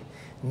probably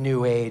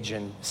New Age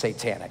and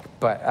satanic,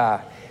 but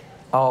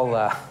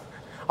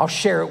I'll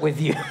share it with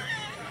you.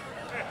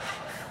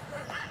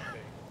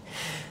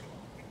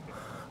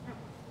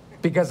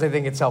 Because I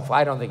think it's helpful.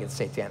 I don't think it's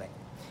satanic.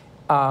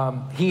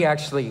 He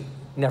actually,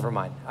 never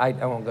mind. I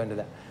won't go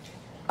into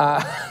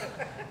that.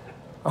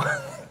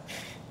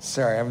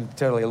 Sorry, I'm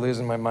totally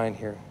losing my mind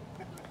here.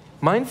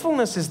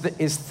 Mindfulness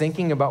is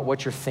thinking about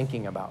what you're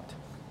thinking about.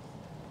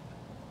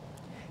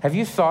 Have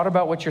you thought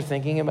about what you're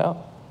thinking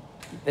about?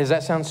 Does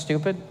that sound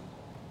stupid?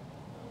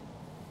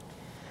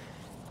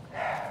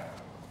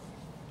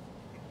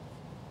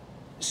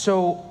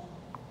 So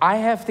I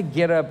have to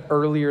get up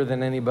earlier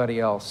than anybody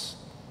else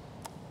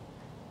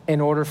in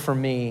order for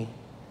me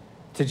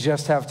to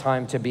just have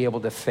time to be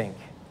able to think.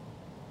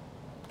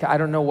 I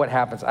don't know what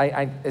happens.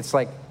 It's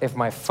like if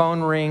my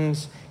phone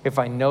rings, if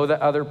I know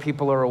that other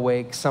people are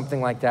awake, something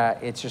like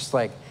that, it's just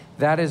like,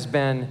 that has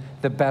been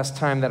the best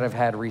time that I've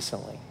had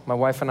recently. My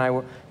wife and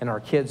I and our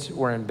kids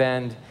were in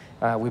Bend.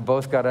 We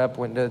both got up,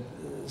 went to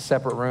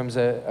separate rooms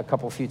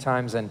a few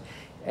times, and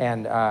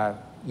I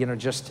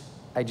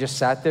just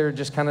sat there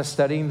just kind of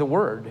studying the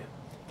Word,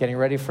 getting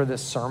ready for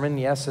this sermon,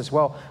 yes, as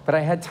well. But I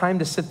had time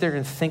to sit there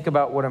and think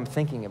about what I'm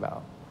thinking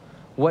about.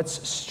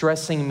 What's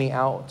stressing me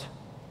out?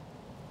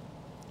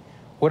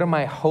 What am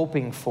I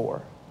hoping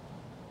for?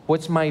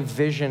 What's my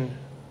vision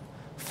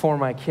for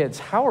my kids?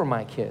 How are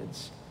my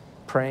kids?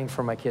 Praying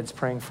for my kids,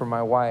 praying for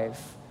my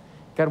wife.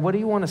 God, what do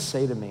you want to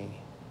say to me?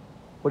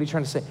 What are you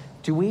trying to say?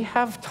 Do we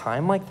have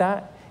time like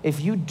that? If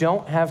you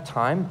don't have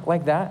time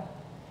like that,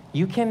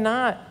 you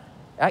cannot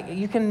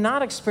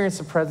experience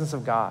the presence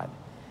of God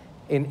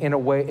in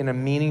a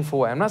meaningful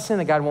way. I'm not saying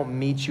that God won't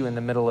meet you in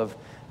the middle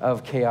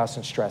of chaos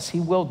and stress. He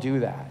will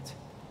do that.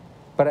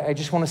 But I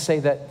just want to say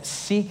that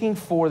seeking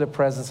for the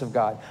presence of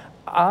God,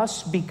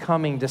 us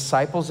becoming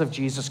disciples of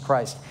Jesus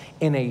Christ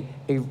in a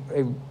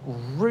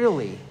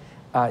really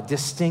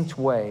distinct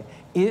way,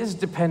 is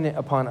dependent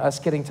upon us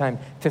getting time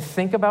to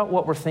think about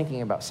what we're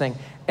thinking about, saying,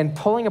 and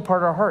pulling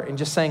apart our heart and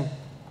just saying,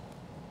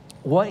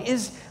 what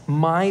is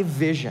my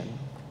vision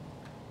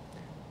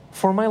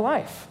for my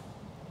life?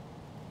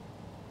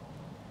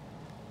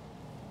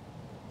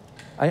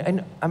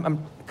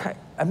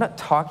 I'm not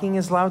talking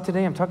as loud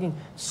today. I'm talking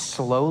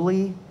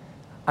slowly.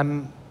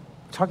 I'm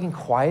talking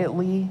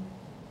quietly.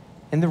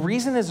 And the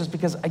reason is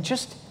because I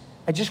just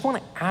want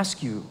to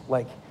ask you,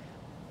 like,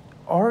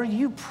 are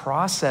you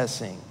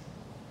processing?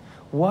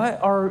 What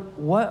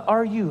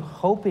are you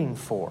hoping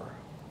for?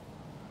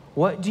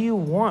 What do you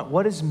want?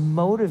 What is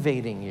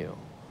motivating you?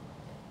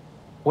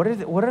 What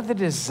are the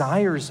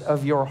desires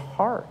of your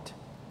heart?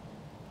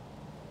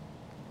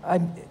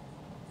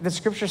 The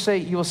scriptures say,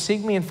 you will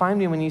seek me and find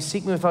me when you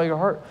seek me with all your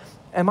heart.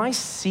 Am I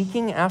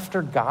seeking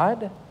after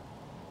God?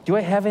 Do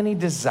I have any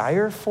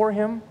desire for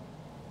him?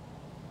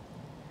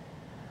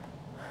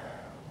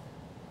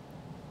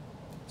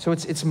 So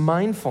it's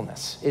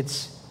mindfulness.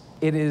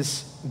 It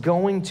is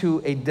going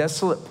to a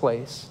desolate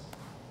place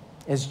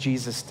as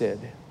Jesus did.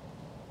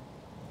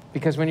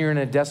 Because when you're in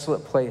a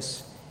desolate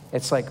place,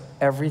 it's like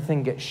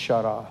everything gets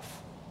shut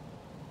off.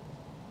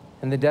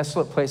 And the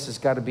desolate place has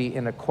got to be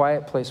in a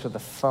quiet place with the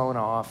phone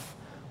off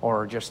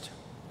or just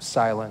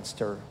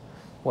silenced or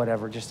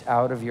whatever, just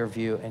out of your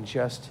view, and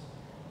just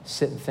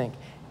sit and think.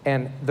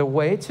 And the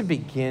way to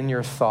begin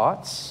your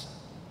thoughts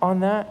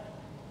on that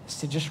is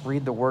to just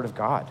read the Word of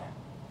God.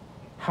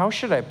 How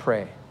should I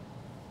pray?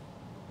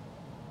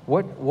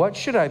 What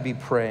should I be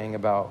praying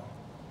about?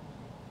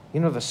 You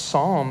know, the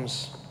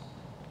Psalms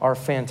are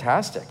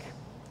fantastic.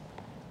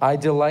 I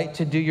delight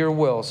to do your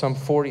will. Psalm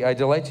 40, I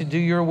delight to do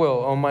your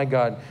will, oh my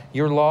God.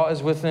 Your law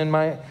is within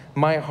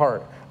my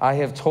heart. I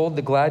have told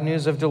the glad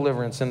news of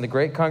deliverance in the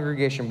great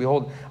congregation.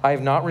 Behold, I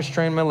have not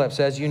restrained my lips,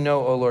 as you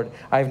know, O Lord.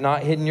 I have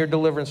not hidden your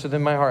deliverance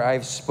within my heart. I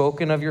have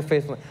spoken of your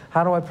faithfulness.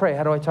 How do I pray?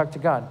 How do I talk to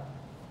God?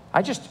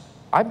 I just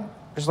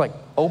like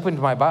opened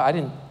my Bible. I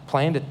didn't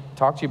plan to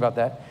talk to you about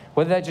that.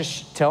 What did that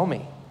just tell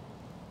me?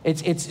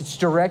 It's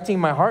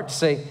directing my heart to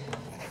say,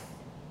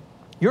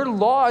 your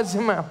law is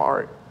in my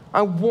heart.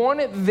 I want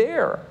it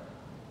there.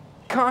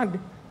 God,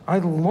 I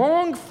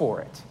long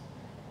for it.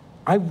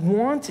 I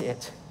want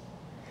it.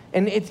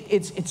 And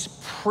it's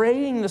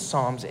praying the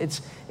Psalms.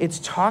 It's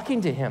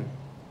talking to him.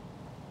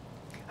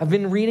 I've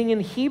been reading in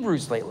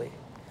Hebrews lately.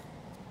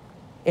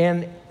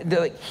 And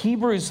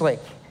Hebrews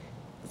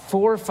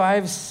 4,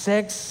 5,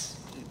 6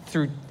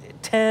 through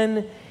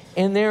 10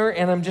 in there.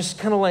 And I'm just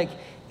kind of like,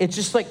 it's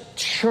just like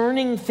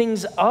churning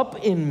things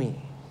up in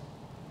me.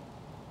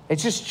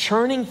 It's just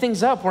churning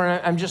things up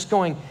where I'm just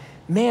going,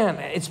 man,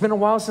 it's been a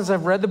while since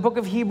I've read the book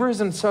of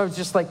Hebrews. And so I was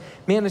just like,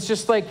 man, it's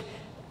just like,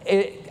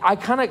 I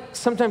kind of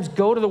sometimes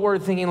go to the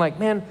Word thinking like,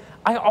 man,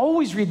 I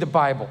always read the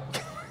Bible.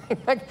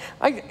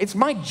 It's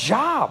my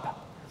job.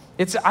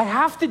 I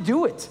have to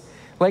do it.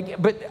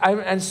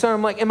 So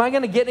I'm like, am I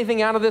going to get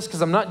anything out of this?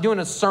 Because I'm not doing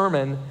a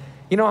sermon.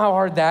 You know how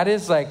hard that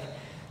is?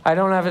 I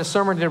don't have a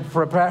sermon to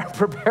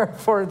prepare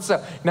for it,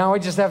 so now I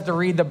just have to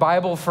read the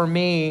Bible for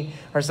me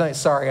or something.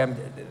 Sorry, I'm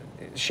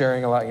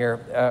sharing a lot here,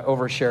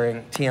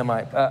 oversharing,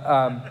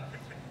 TMI.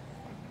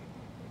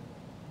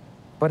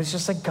 But it's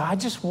just like God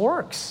just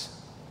works.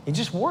 He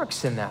just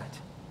works in that.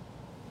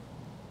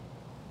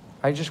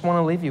 I just want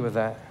to leave you with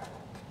that.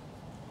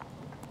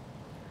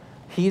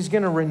 He's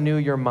going to renew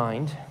your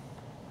mind.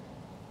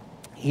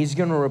 He's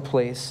going to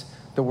replace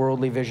the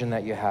worldly vision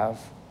that you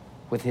have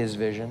with his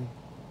vision.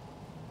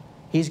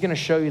 He's going to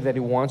show you that he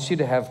wants you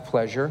to have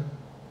pleasure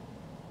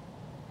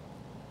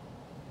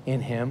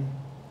in him.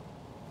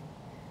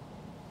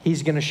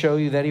 He's going to show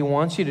you that he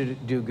wants you to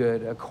do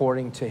good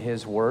according to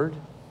his word,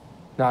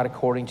 not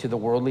according to the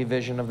worldly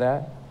vision of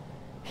that.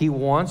 He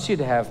wants you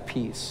to have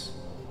peace.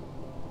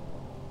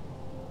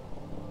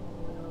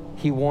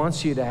 He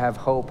wants you to have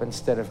hope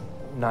instead of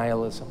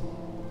nihilism.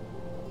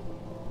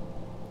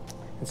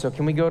 And so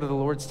can we go to the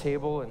Lord's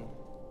table and